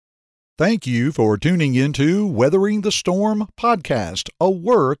Thank you for tuning into Weathering the Storm podcast, a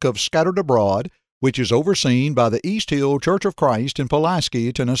work of Scattered Abroad, which is overseen by the East Hill Church of Christ in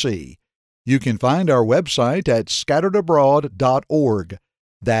Pulaski, Tennessee. You can find our website at scatteredabroad.org.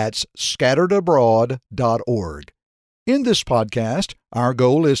 That's scatteredabroad.org. In this podcast, our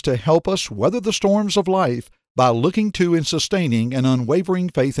goal is to help us weather the storms of life by looking to and sustaining an unwavering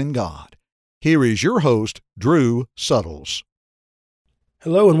faith in God. Here is your host, Drew Suttles.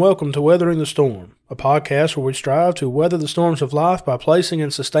 Hello and welcome to Weathering the Storm, a podcast where we strive to weather the storms of life by placing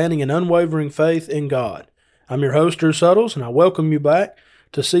and sustaining an unwavering faith in God. I'm your host, Drew Suttles, and I welcome you back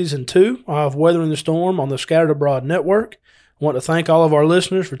to Season 2 of Weathering the Storm on the Scattered Abroad Network. I want to thank all of our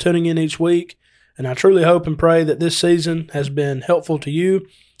listeners for tuning in each week, and I truly hope and pray that this season has been helpful to you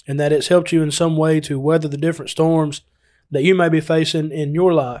and that it's helped you in some way to weather the different storms that you may be facing in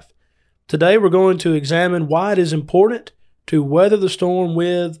your life. Today we're going to examine why it is important to weather the storm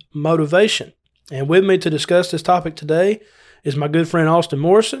with motivation. And with me to discuss this topic today is my good friend Austin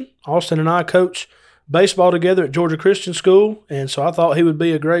Morrison. Austin and I coach baseball together at Georgia Christian School, and so I thought he would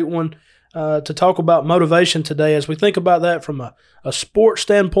be a great one to talk about motivation today as we think about that from a sports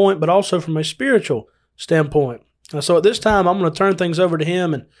standpoint, but also from a spiritual standpoint. So at this time, I'm going to turn things over to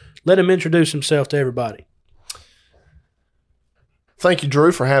him and let him introduce himself to everybody. Thank you,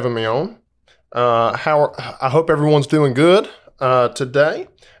 Drew, for having me on. I hope everyone's doing good today.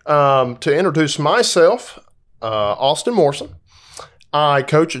 To introduce myself, Austin Morrison. I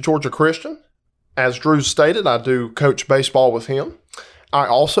coach at Georgia Christian. As Drew stated, I do coach baseball with him. I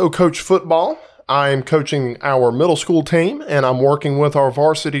also coach football. I am coaching our middle school team, and I'm working with our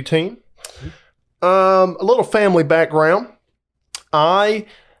varsity team. A little family background. I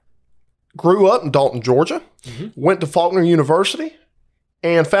grew up in Dalton, Georgia, went to Faulkner University,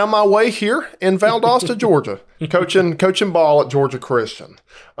 and found my way here in Valdosta, Georgia, coaching ball at Georgia Christian.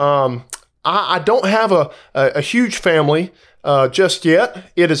 I don't have a huge family just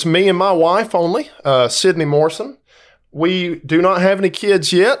yet. It is me and my wife only, Sydney Morrison. We do not have any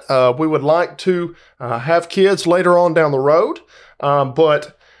kids yet. We would like to have kids later on down the road,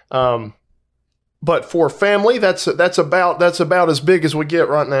 but for family, that's about as big as we get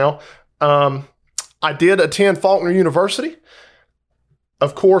right now. I did attend Faulkner University.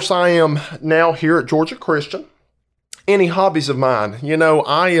 Of course, I am now here at Georgia Christian. Any hobbies of mine? You know,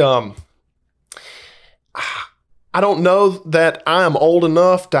 I don't know that I am old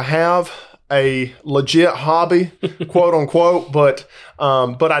enough to have a legit hobby, quote unquote, but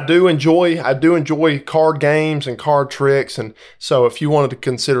I do enjoy card games and card tricks, and so if you wanted to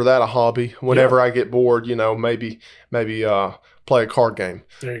consider that a hobby, whenever I get bored, you know, maybe play a card game,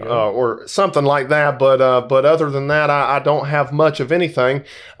 there you go. Or something like that. But other than that, I don't have much of anything.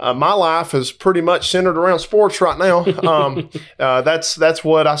 My life is pretty much centered around sports right now. That's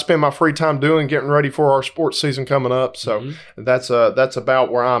what I spend my free time doing, getting ready for our sports season coming up. So that's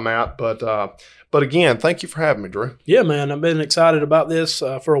about where I'm at. But again, thank you for having me, Drew. Yeah, man, I've been excited about this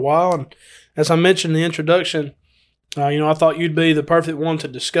for a while, and as I mentioned in the introduction, I thought you'd be the perfect one to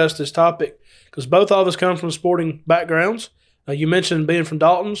discuss this topic because both of us come from sporting backgrounds. You mentioned being from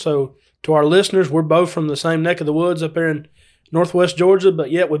Dalton, so to our listeners, we're both from the same neck of the woods up here in northwest Georgia,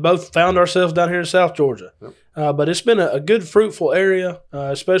 but yet we both found ourselves down here in South Georgia. Yep. But it's been a good, fruitful area,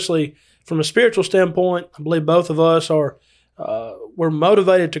 especially from a spiritual standpoint. I believe both of us we're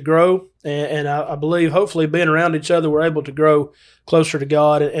motivated to grow, and I believe hopefully being around each other, we're able to grow closer to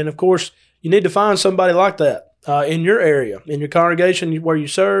God. And of course, you need to find somebody like that in your area, in your congregation where you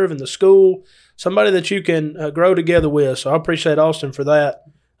serve, in the school, somebody that you can grow together with. So I appreciate Austin for that,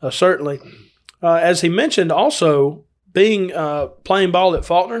 certainly. As he mentioned, also playing ball at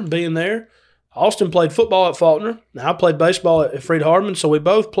Faulkner, being there. Austin played football at Faulkner. Now I played baseball at Freed Hardeman. So we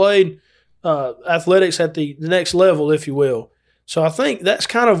both played athletics at the next level, if you will. So I think that's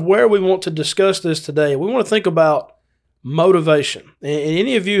kind of where we want to discuss this today. We want to think about motivation. And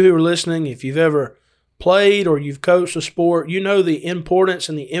any of you who are listening, if you've ever played or you've coached a sport, you know the importance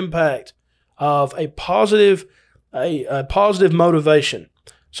and the impact of a positive motivation.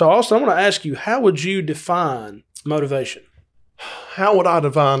 So, Austin, I want to ask you, how would you define motivation? How would I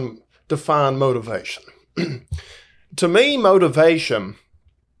define motivation? To me, motivation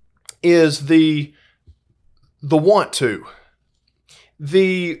is the want to,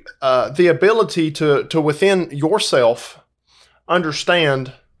 the ability to within yourself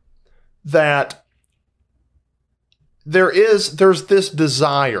understand that there's this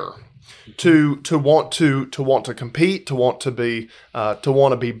desire to want to compete, to want to be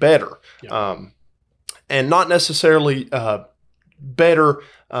better, Yeah. And not necessarily better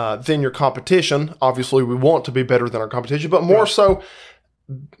than your competition. Obviously, we want to be better than our competition, but more so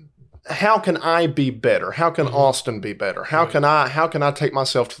how can I be better? How can Austin be better? How can I take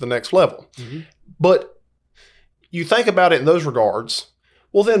myself to the next level? But you think about it in those regards,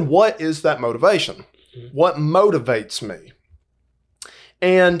 well, then what is that motivation? What motivates me?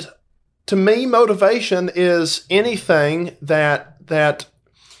 And to me, motivation is anything that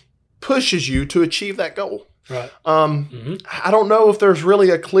pushes you to achieve that goal. Right. I don't know if there's really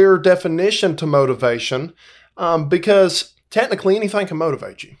a clear definition to motivation, because technically anything can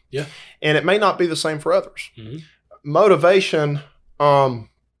motivate you. Yeah. And it may not be the same for others. Motivation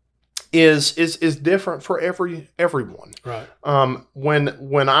is different for everyone. Right.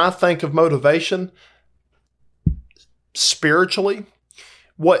 When I think of motivation spiritually,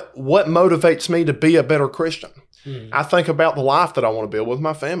 what motivates me to be a better Christian? I think about the life that I want to build with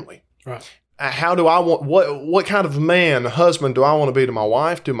my family. Right. How do I want what kind of man, husband do I want to be to my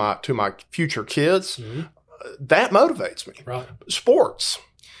wife, to my future kids? That motivates me. Right. Sports.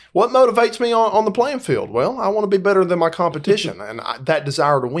 What motivates me on the playing field? Well, I want to be better than my competition, and that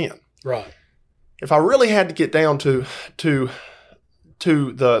desire to win. Right. If I really had to get down to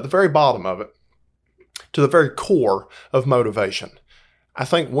the very bottom of it, to the very core of motivation, I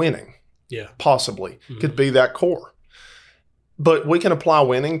think winning, possibly could be that core. But we can apply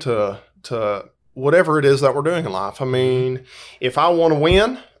winning to whatever it is that we're doing in life. I mean, if I want to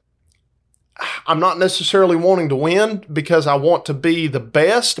win, I'm not necessarily wanting to win because I want to be the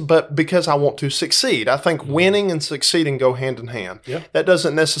best, but because I want to succeed. I think winning and succeeding go hand in hand. Yeah. That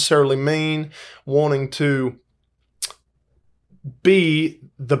doesn't necessarily mean wanting to be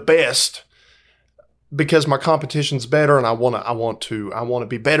the best because my competition's better and I want to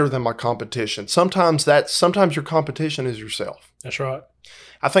be better than my competition. Sometimes your competition is yourself. That's right.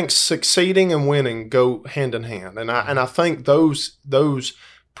 I think succeeding and winning go hand in hand, and I think those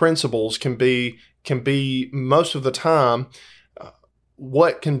principles can be most of the time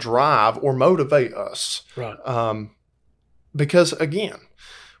what can drive or motivate us. Right. Because again,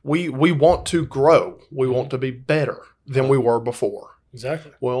 we want to grow. We want to be better than we were before.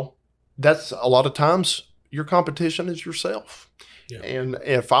 Exactly. Well, that's a lot of times your competition is yourself. Yeah. And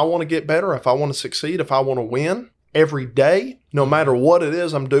if I want to get better, if I want to succeed, if I want to win every day, no matter what it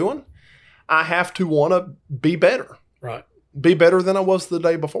is I'm doing, I have to want to be better. Right. Be better than I was the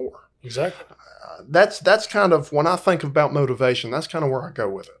day before. Exactly. That's kind of, when I think about motivation, that's kind of where I go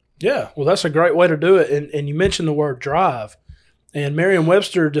with it. Yeah. Well, that's a great way to do it. And you mentioned the word drive. And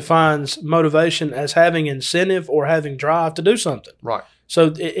Merriam-Webster defines motivation as having incentive or having drive to do something. Right.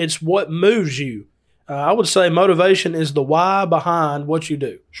 So it's what moves you. I would say motivation is the why behind what you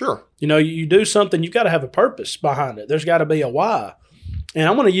do. Sure. You know, you do something, you've got to have a purpose behind it. There's got to be a why. And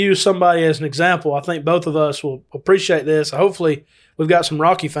I'm going to use somebody as an example. I think both of us will appreciate this. Hopefully, we've got some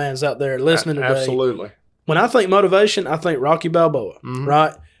Rocky fans out there listening today. Absolutely. When I think motivation, I think Rocky Balboa,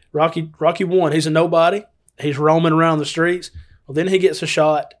 right? Rocky 1, he's a nobody. He's roaming around the streets. Well, then he gets a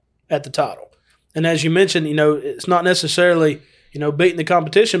shot at the title. And as you mentioned, you know, it's not necessarily, you know, beating the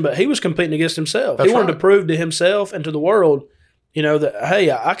competition, but he was competing against himself. That's he wanted right. to prove to himself and to the world, you know, that,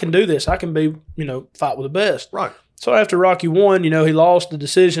 hey, I can do this. I can be, you know, fight with the best. Right. So after Rocky 1, you know, he lost the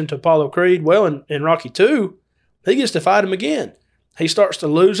decision to Apollo Creed. Well, in Rocky 2, he gets to fight him again. He starts to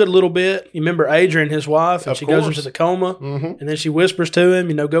lose it a little bit. You remember Adrian, his wife, and she goes into the coma, and then she whispers to him,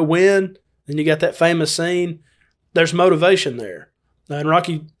 you know, go win. Then you got that famous scene. There's motivation there. Now in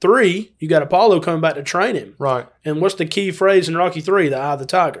Rocky 3, you got Apollo coming back to train him. Right. And what's the key phrase in Rocky 3? The eye of the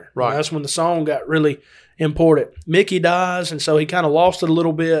tiger. Right. And that's when the song got really important. Mickey dies, and so he kind of lost it a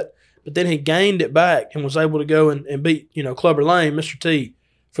little bit. But then he gained it back and was able to go and beat, you know, Clubber Lang, Mr. T,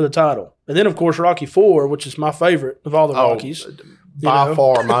 for the title. And then, of course, Rocky IV, which is my favorite of all the Rockies. By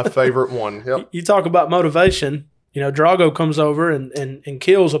far my favorite one. Yep. You talk about motivation. You know, Drago comes over and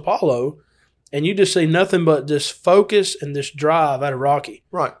kills Apollo, and you just see nothing but this focus and this drive out of Rocky.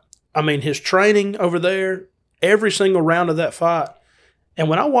 Right. I mean, his training over there, every single round of that fight. And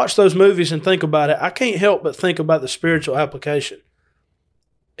when I watch those movies and think about it, I can't help but think about the spiritual application.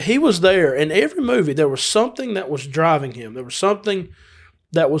 He was there. In every movie, there was something that was driving him. There was something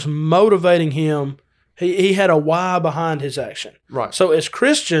that was motivating him. He had a why behind his action. Right. So as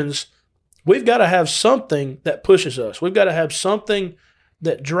Christians, we've got to have something that pushes us. We've got to have something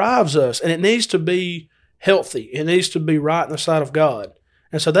that drives us, and it needs to be healthy. It needs to be right in the sight of God.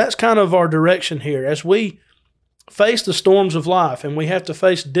 And so that's kind of our direction here. As we face the storms of life and we have to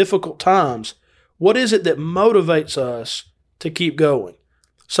face difficult times, what is it that motivates us to keep going?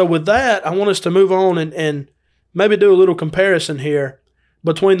 So with that, I want us to move on and maybe do a little comparison here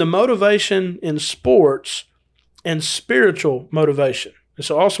between the motivation in sports and spiritual motivation. And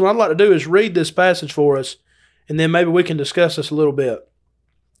so also what I'd like to do is read this passage for us, and then maybe we can discuss this a little bit.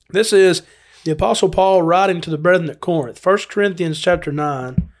 This is the Apostle Paul writing to the brethren at Corinth, 1 Corinthians chapter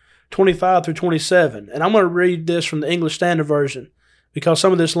 9, 25 through 27. And I'm going to read this from the English Standard Version because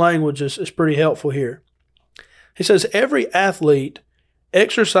some of this language is pretty helpful here. He says, every athlete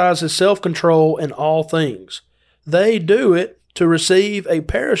exercises self-control in all things. They do it to receive a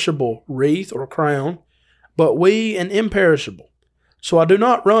perishable wreath or crown, but we an imperishable. So I do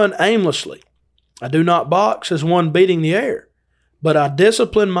not run aimlessly. I do not box as one beating the air, but I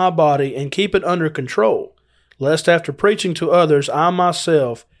discipline my body and keep it under control, lest after preaching to others, I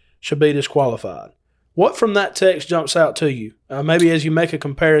myself should be disqualified. What from that text jumps out to you? Maybe as you make a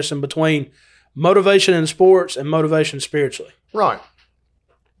comparison between motivation in sports and motivation spiritually. Right.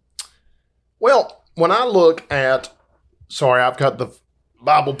 Well, when I look at, sorry, I've got the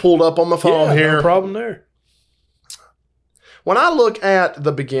Bible pulled up on my phone here. No problem there. When I look at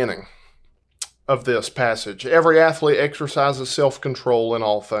the beginning of this passage, every athlete exercises self-control in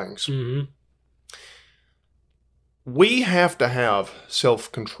all things. Mm-hmm. We have to have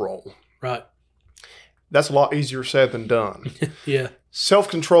self-control. Right. That's a lot easier said than done. Yeah.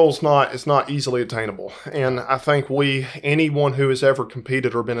 Self-control is not easily attainable, and I think anyone who has ever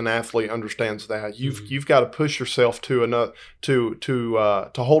competed or been an athlete understands that. You've got to push yourself to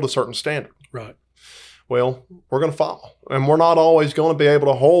hold a certain standard. Right. Well, we're going to fall, and we're not always going to be able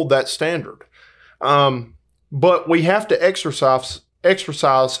to hold that standard. But we have to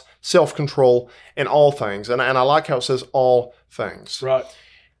exercise self-control in all things, and I like how it says all things. Right.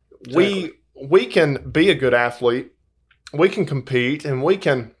 Exactly. We can be a good athlete. We can compete, and we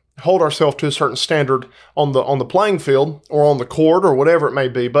can hold ourselves to a certain standard on the playing field or on the court or whatever it may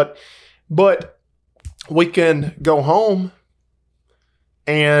be. But we can go home,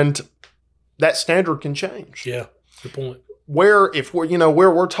 and that standard can change. Yeah, good point. Where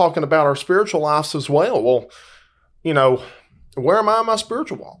we're talking about our spiritual lives as well. Well, where am I in my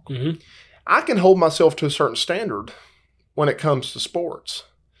spiritual walk? Mm-hmm. I can hold myself to a certain standard when it comes to sports,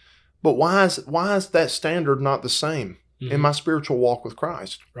 but why is that standard not the same in my spiritual walk with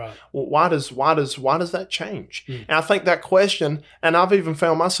Christ? Right. Well, why does that change? Mm. And I think that question, and I've even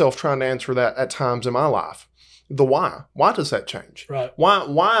found myself trying to answer that at times in my life. The why. Why does that change? Right.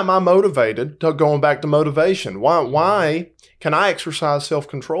 Why am I motivated? Going back to motivation. Why can I exercise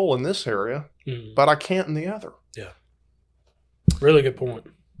self-control in this area, but I can't in the other? Yeah. Really good point.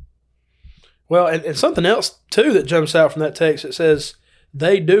 Well, and something else, too, that jumps out from that text, it says,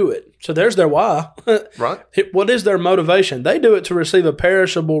 they do it. So there's their why. Right. What is their motivation? They do it to receive a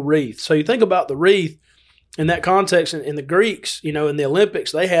perishable wreath. So you think about the wreath in that context, in the Greeks, in the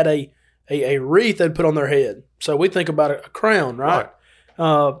Olympics, they had a wreath they'd put on their head. So we think about a crown, right?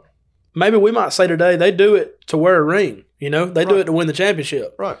 Maybe we might say today they do it to wear a ring. They do it to win the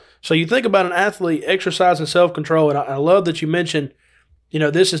championship. Right. So you think about an athlete exercising self-control, and I love that you mentioned,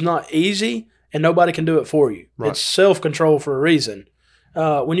 this is not easy and nobody can do it for you. Right. It's self-control for a reason.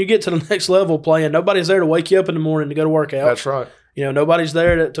 When you get to the next level playing, nobody's there to wake you up in the morning to go to work out. That's right. Nobody's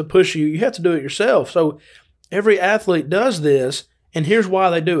there to push you. You have to do it yourself. So every athlete does this, and here's why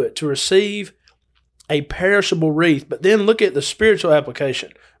they do it: to receive a perishable wreath. But then look at the spiritual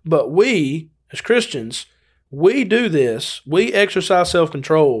application. But we, as Christians, we do this. We exercise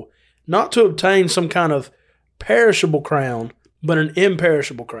self-control, not to obtain some kind of perishable crown, but an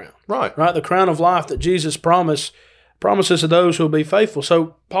imperishable crown. Right. Right? The crown of life that Jesus promises to those who will be faithful.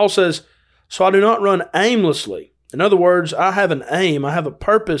 So Paul says, so I do not run aimlessly. In other words, I have an aim. I have a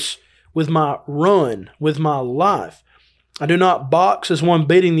purpose with my run, with my life. I do not box as one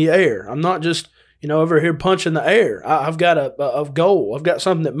beating the air. I'm not just, over here punching the air. I've got a goal. I've got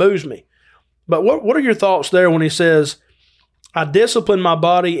something that moves me. But what are your thoughts there when he says, I discipline my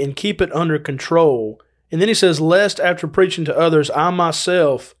body and keep it under control? And then he says, lest after preaching to others, I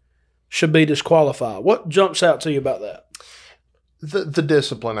myself should be disqualified. What jumps out to you about that? The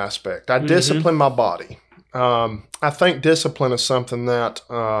discipline aspect. I discipline my body. I think discipline is something that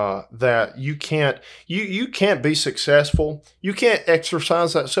that you can't be successful. You can't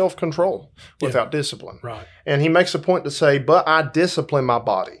exercise that self-control without discipline. Right. And he makes a point to say, but I discipline my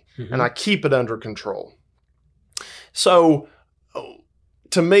body and I keep it under control. So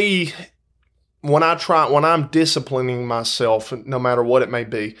to me, when I'm disciplining myself, no matter what it may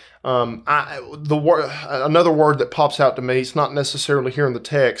be, another word that pops out to me, it's not necessarily here in the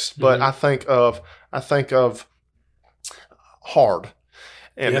text, but I think of hard.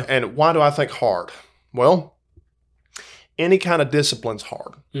 And why do I think hard? Well, any kind of discipline's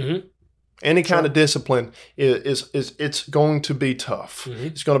hard. Mm-hmm. Any kind of discipline is it's going to be tough. Mm-hmm.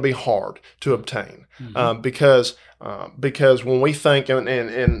 It's going to be hard to obtain because when we think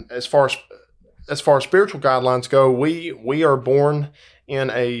and as far as spiritual guidelines go, we are born in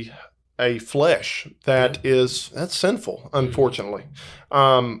a flesh that's sinful, unfortunately.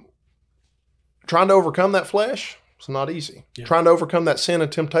 Trying to overcome that flesh, it's not easy. Yeah. Trying to overcome that sin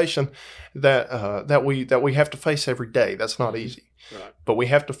and temptation that we have to face every day, that's not easy. Right. But we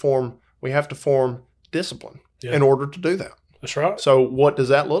have to form discipline in order to do that. That's right. So what does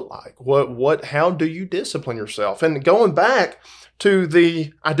that look like? How do you discipline yourself? And going back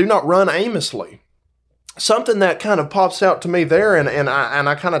to I do not run aimlessly. Something that kind of pops out to me there, and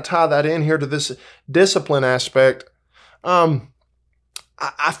I kind of tie that in here to this discipline aspect. I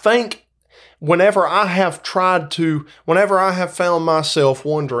think whenever I have found myself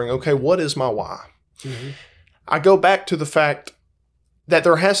wondering, okay, what is my why? Mm-hmm. I go back to the fact that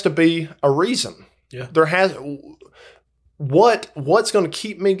there has to be a reason. Yeah. What's going to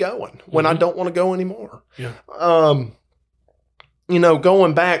keep me going when I don't want to go anymore? Yeah.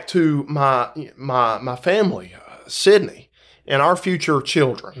 Going back to my family, Sydney, and our future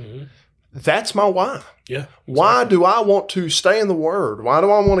children, that's my why. Yeah. Exactly. Why do I want to stay in the Word? Why do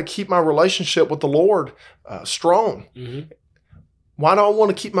I want to keep my relationship with the Lord strong? Mm-hmm. Why do I want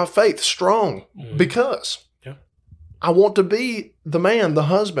to keep my faith strong? Mm-hmm. Because I want to be the man, the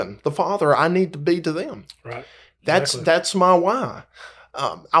husband, the father I need to be to them. Right. That's my why.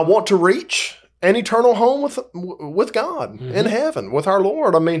 I want to reach an eternal home with God in heaven, with our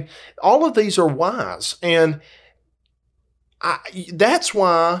Lord. I mean, all of these are whys. And that's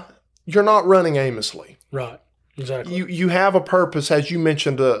why you're not running aimlessly. Right. Exactly. You have a purpose, as you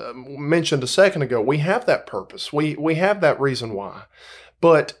mentioned a second ago. We have that purpose. We have that reason why.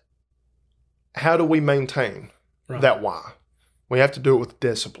 But how do we maintain that why? We have to do it with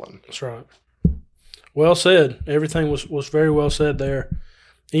discipline. That's right. Well said. Everything was very well said there.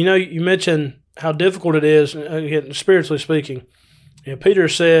 You mentioned how difficult it is, again, spiritually speaking. Peter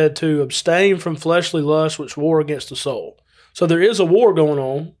said to abstain from fleshly lusts which war against the soul. So there is a war going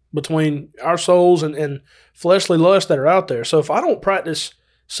on between our souls and fleshly lusts that are out there. So if I don't practice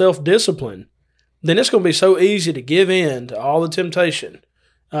self-discipline, then it's going to be so easy to give in to all the temptation.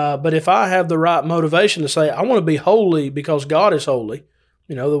 But if I have the right motivation to say, I want to be holy because God is holy,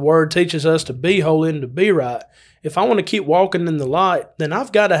 the Word teaches us to be holy and to be right. If I want to keep walking in the light, then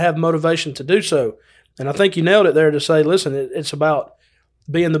I've got to have motivation to do so. And I think you nailed it there to say, listen, it's about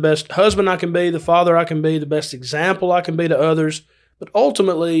being the best husband I can be, the father I can be, the best example I can be to others. But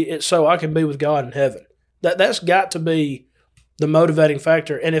ultimately, it's so I can be with God in heaven. That's got to be the motivating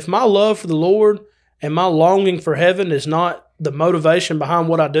factor. And if my love for the Lord and my longing for heaven is not the motivation behind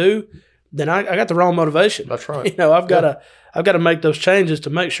what I do, then I got the wrong motivation. That's right. I've got to make those changes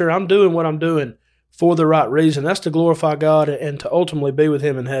to make sure I'm doing what I'm doing for the right reason. That's to glorify God and to ultimately be with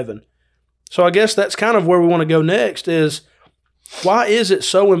Him in heaven. So I guess that's kind of where we want to go next is, why is it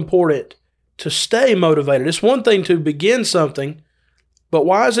so important to stay motivated? It's one thing to begin something, but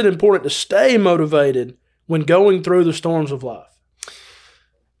why is it important to stay motivated when going through the storms of life?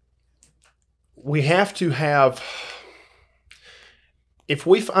 We have to have, if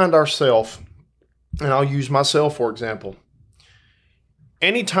we find ourselves, and I'll use myself for example,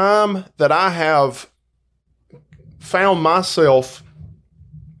 anytime that I have found myself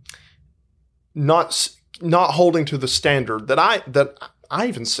not holding to the standard that I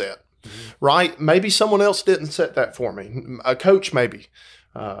even set, right? Maybe someone else didn't set that for me. A coach maybe.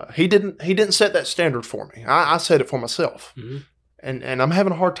 He didn't set that standard for me. I set it for myself. Mm-hmm. And I'm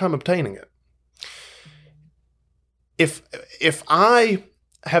having a hard time obtaining it. If I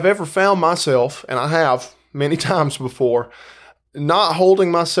have ever found myself, and I have many times before, not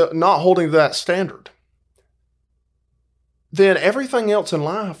holding that standard, then everything else in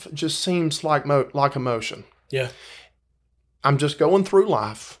life just seems like emotion. Yeah. I'm just going through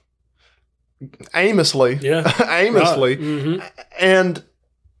life aimlessly. Yeah. Aimlessly. Right. Mm-hmm. And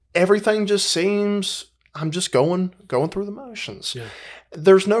everything just seems, I'm just going through the motions. Yeah.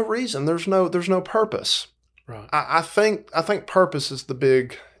 There's no reason. There's no purpose. Right. I think purpose is the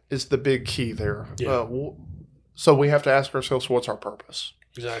big key there. Yeah. So we have to ask ourselves, what's our purpose?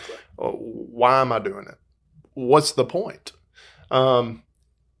 Exactly. Why am I doing it? What's the point?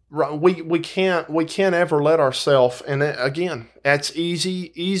 We can't ever let ourselves, and again, that's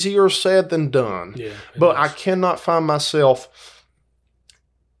easier said than done. Yeah, but I cannot find myself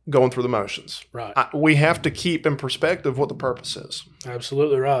going through the motions. Right. We have to keep in perspective what the purpose is.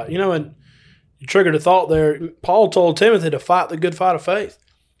 Absolutely right. And you triggered a thought there. Paul told Timothy to fight the good fight of faith,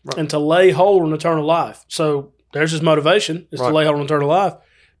 right, and to lay hold on eternal life. So there's his motivation, is to lay hold on eternal life.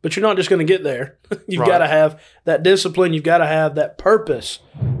 But you're not just going to get there. You've got to have that discipline. You've got to have that purpose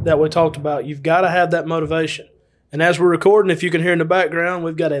that we talked about. You've got to have that motivation. And as we're recording, if you can hear in the background,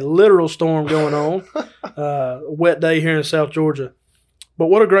 we've got a literal storm going on, a wet day here in South Georgia. But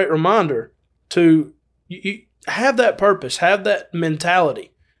what a great reminder to you have that purpose, have that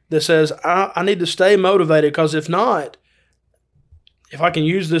mentality that says, I need to stay motivated, because if not, if I can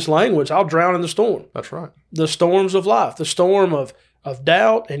use this language, I'll drown in the storm. That's right. The storms of life, the storm of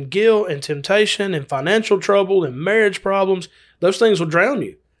doubt and guilt and temptation and financial trouble and marriage problems, those things will drown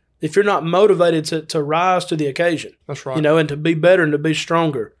you if you're not motivated to rise to the occasion. That's right. And to be better and to be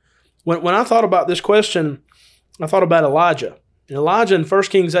stronger. When I thought about this question, I thought about Elijah. And Elijah in 1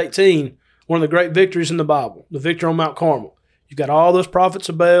 Kings 18, one of the great victories in the Bible, the victory on Mount Carmel. You've got all those prophets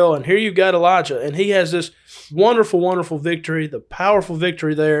of Baal, and here you've got Elijah, and he has this wonderful, wonderful victory, the powerful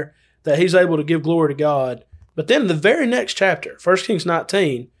victory there that he's able to give glory to God. But then in the very next chapter, 1 Kings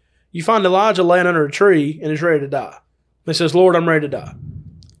 19, you find Elijah laying under a tree and is ready to die. He says, Lord, I'm ready to die.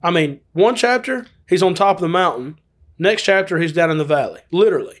 I mean, one chapter, he's on top of the mountain. Next chapter, he's down in the valley,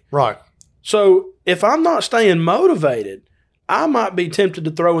 literally. Right. So if I'm not staying motivated, I might be tempted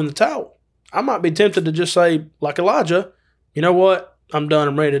to throw in the towel. I might be tempted to just say, like Elijah, you know what? I'm done.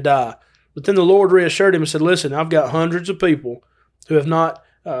 I'm ready to die. But then the Lord reassured him and said, listen, I've got hundreds of people who have not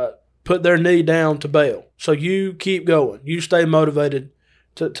put their knee down to Baal. So you keep going. You stay motivated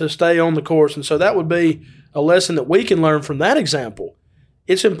to stay on the course. And so that would be a lesson that we can learn from that example.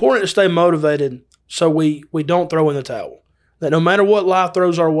 It's important to stay motivated so we don't throw in the towel. That no matter what life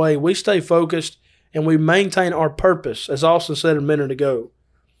throws our way, we stay focused and we maintain our purpose, as Austin said a minute ago.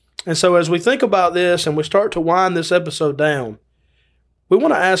 And so as we think about this and we start to wind this episode down, we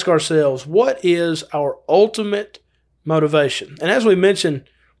want to ask ourselves, what is our ultimate motivation? And as we mentioned,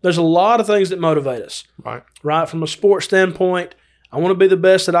 there's a lot of things that motivate us. Right? From a sports standpoint, I want to be the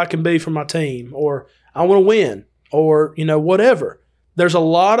best that I can be for my team, or I want to win, or, whatever. There's a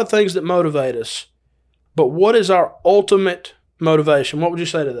lot of things that motivate us. But what is our ultimate motivation? What would you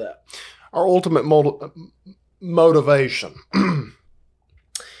say to that? Our ultimate motivation.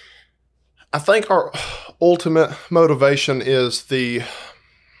 I think our ultimate motivation is and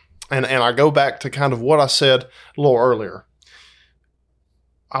I go back to kind of what I said a little earlier.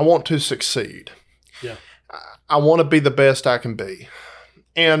 I want to succeed. Yeah. I want to be the best I can be.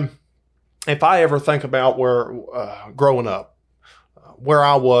 And if I ever think about where, growing up, where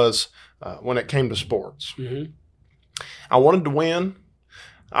I was when it came to sports, I wanted to win.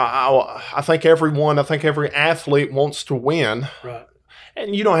 I think every athlete wants to win. Right.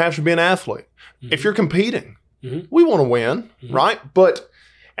 And you don't have to be an athlete. If you're competing, we want to win, right? But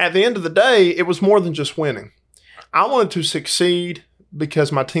at the end of the day, it was more than just winning. I wanted to succeed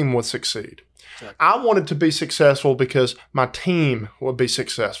because my team would succeed. Exactly. I wanted to be successful because my team would be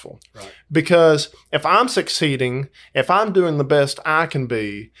successful. Right. Because if I'm succeeding, if I'm doing the best I can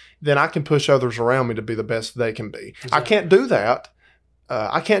be, then I can push others around me to be the best they can be. Exactly. I can't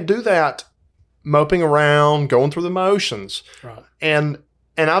do that moping around, going through the motions. Right. And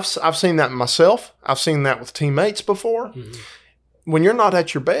I've seen that myself. I've seen that with teammates before. When you're not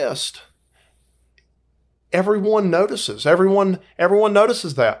at your best, everyone notices. Everyone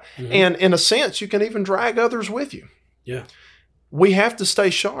notices that. And in a sense, you can even drag others with you. Yeah. We have to stay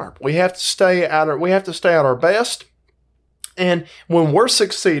sharp. We have to stay at our best. And when we're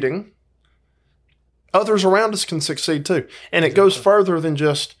succeeding, others around us can succeed too. And it goes further than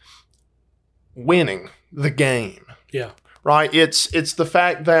just winning the game. Yeah. Right? It's the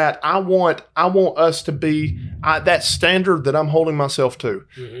fact that I want us to be that standard that I'm holding myself to.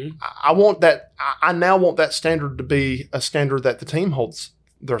 I want that. I now want that standard to be a standard that the team holds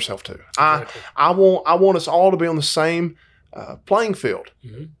themselves to. Exactly. I want us all to be on the same playing field.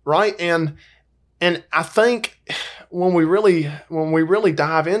 Right? And I think when we really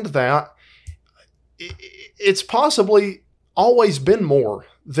dive into that, it's possibly always been more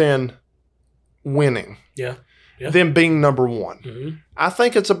than winning. Yeah. Than being number one. I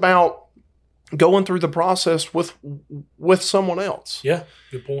think it's about going through the process with someone else. Yeah,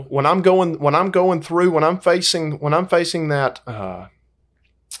 good point. When I'm facing that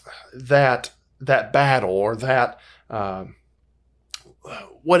that battle or that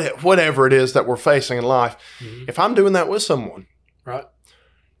whatever it is that we're facing in life, if I'm doing that with someone, right,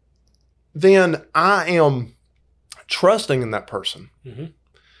 then I am trusting in that person.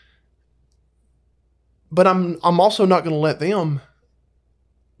 But I'm also not going to let them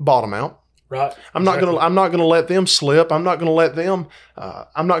bottom out. Right. I'm not going to let them slip. I'm not going to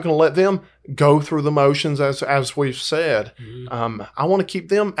let them go through the motions as we've said. I want to keep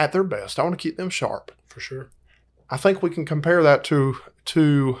them at their best. I want to keep them sharp. For sure. I think we can compare that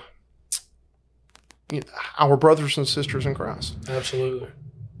to our brothers and sisters in Christ. Absolutely.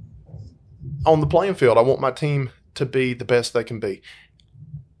 On the playing field, I want my team to be the best they can be.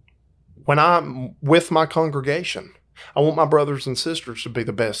 When I'm with my congregation, I want my brothers and sisters to be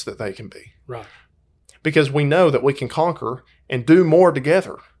the best that they can be. Right. Because we know that we can conquer and do more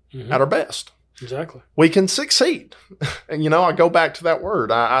together at our best. Exactly. We can succeed. And I go back to that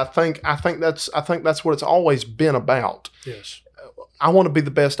word. I think that's what it's always been about. Yes. I want to be the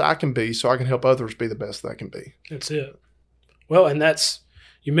best I can be so I can help others be the best they can be. That's it. Well, and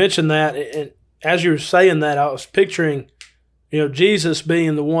you mentioned that, and as you were saying that, I was picturing, Jesus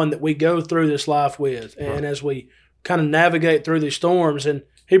being the one that we go through this life with. And as we kind of navigate through these storms, and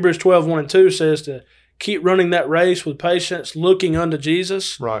Hebrews 12:1-2 says to keep running that race with patience, looking unto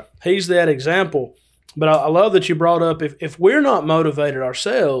Jesus. Right. He's that example. But I love that you brought up, if we're not motivated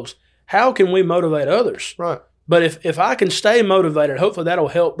ourselves, how can we motivate others? Right. But if I can stay motivated, hopefully that'll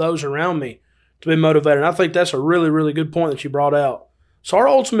help those around me to be motivated. And I think that's a really, really good point that you brought out. So our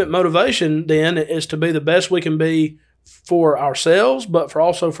ultimate motivation then is to be the best we can be for ourselves, but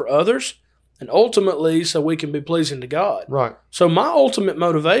also for others, and ultimately so we can be pleasing to God. Right. So my ultimate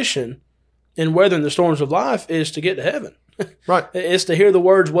motivation in weathering the storms of life is to get to heaven. Right. It's to hear the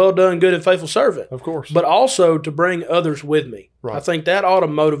words, well done, good and faithful servant. Of course. But also to bring others with me. Right. I think that ought to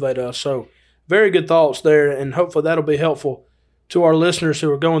motivate us. So very good thoughts there, and hopefully that'll be helpful to our listeners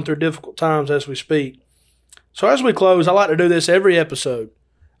who are going through difficult times as we speak. So as we close, I like to do this every episode.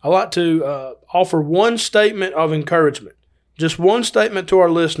 I like to offer one statement of encouragement, just one statement to our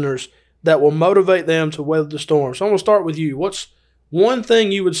listeners that will motivate them to weather the storm. So I'm going to start with you. What's one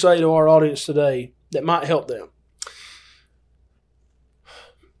thing you would say to our audience today that might help them?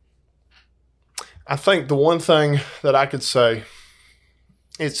 I think the one thing that I could say,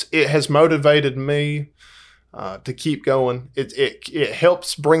 it has motivated me to keep going. It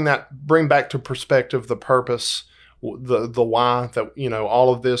helps bring back to perspective the purpose, the why that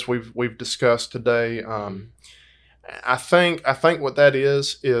all of this we've discussed today. I think what that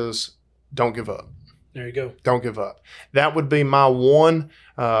is don't give up. There you go. Don't give up. That would be my one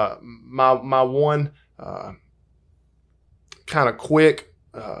my one kind of quick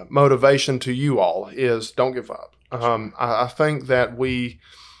motivation to you all is don't give up. I think that we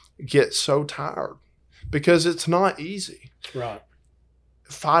get so tired because it's not easy. Right.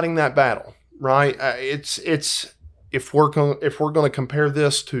 Fighting that battle, right? It's if we're going to compare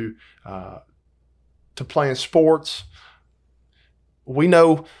this to playing sports, we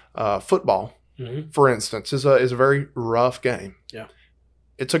know football, for instance, is a very rough game. Yeah.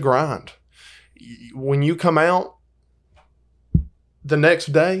 It's a grind. When you come out the next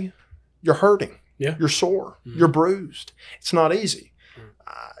day, you're hurting. Yeah. You're sore. You're bruised. It's not easy.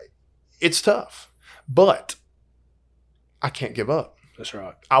 It's tough, but I can't give up. That's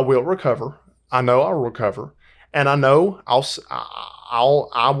right. I will recover. I know I'll recover, and I know I'll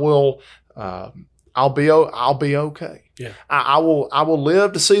be okay. Yeah. I will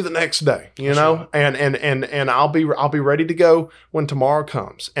live to see the next day, know, right. and I'll be ready to go when tomorrow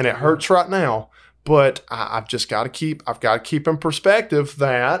comes. And it hurts right now, but I've got to keep in perspective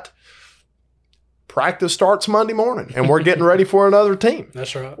that practice starts Monday morning and we're getting ready for another team.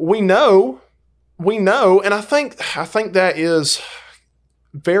 That's right. We know, and I think that is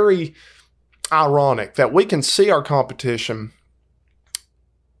very ironic that we can see our competition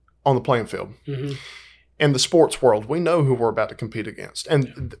on the playing field. Mm-hmm. In the sports world, we know who we're about to compete against.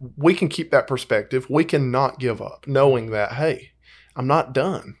 And we can keep that perspective. We cannot give up knowing that, hey, I'm not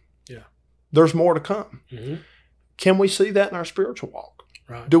done. Yeah. There's more to come. Mm-hmm. Can we see that in our spiritual walk?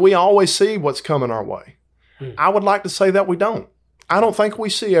 Right. Do we always see what's coming our way? I would like to say that we don't. I don't think we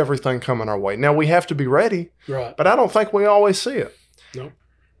see everything coming our way. Now, we have to be ready, right? But I don't think we always see it. No.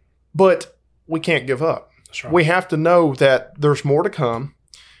 But we can't give up. That's right. We have to know that there's more to come,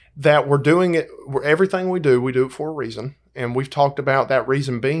 that we're doing it. Everything we do it for a reason. And we've talked about that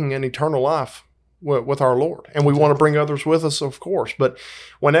reason being an eternal life with our Lord. And we want to bring others with us, of course. But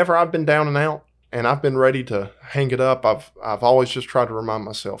whenever I've been down and out, and I've been ready to hang it up, I've always just tried to remind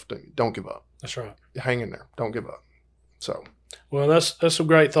myself, don't give up. That's right. Hang in there. Don't give up. So, well, that's some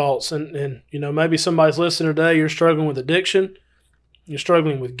great thoughts. And maybe somebody's listening today, you're struggling with addiction, you're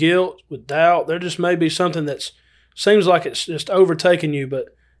struggling with guilt, with doubt. There just may be something that seems like it's just overtaking you. But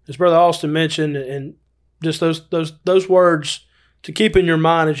as Brother Austin mentioned, and just those words to keep in your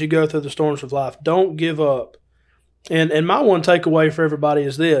mind as you go through the storms of life, don't give up. And my one takeaway for everybody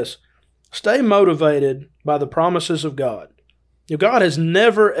is this: stay motivated by the promises of God. God has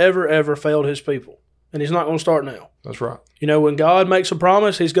never, ever, ever failed his people, and he's not going to start now. That's right. When God makes a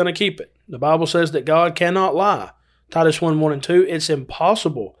promise, he's going to keep it. The Bible says that God cannot lie. Titus 1:1-2, it's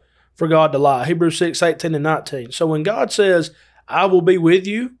impossible for God to lie. Hebrews 6:18-19. So when God says, I will be with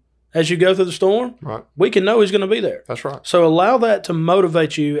you as you go through the storm, right, we can know he's going to be there. That's right. So allow that to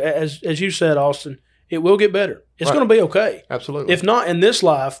motivate you. As you said, Austin, it will get better. It's Right. going to be okay. Absolutely. If not in this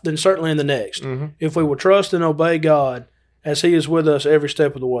life, then certainly in the next. Mm-hmm. If we will trust and obey God as He is with us every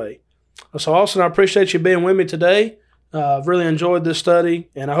step of the way. So, Austin, I appreciate you being with me today. I've really enjoyed this study,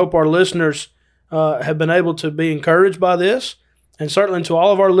 and I hope our listeners have been able to be encouraged by this. And certainly to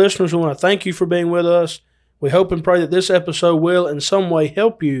all of our listeners, we want to thank you for being with us. We hope and pray that this episode will in some way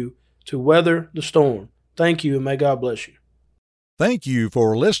help you to weather the storm. Thank you, and may God bless you. Thank you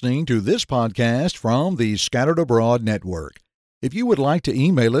for listening to this podcast from the Scattered Abroad Network. If you would like to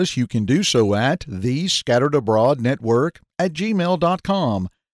email us, you can do so at thescatteredabroadnetwork@gmail.com.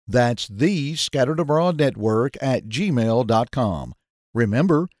 That's thescatteredabroadnetwork@gmail.com.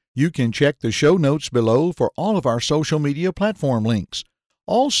 Remember, you can check the show notes below for all of our social media platform links.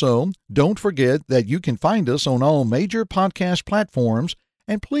 Also, don't forget that you can find us on all major podcast platforms,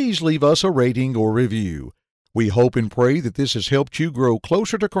 and please leave us a rating or review. We hope and pray that this has helped you grow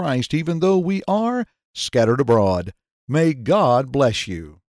closer to Christ even though we are scattered abroad. May God bless you.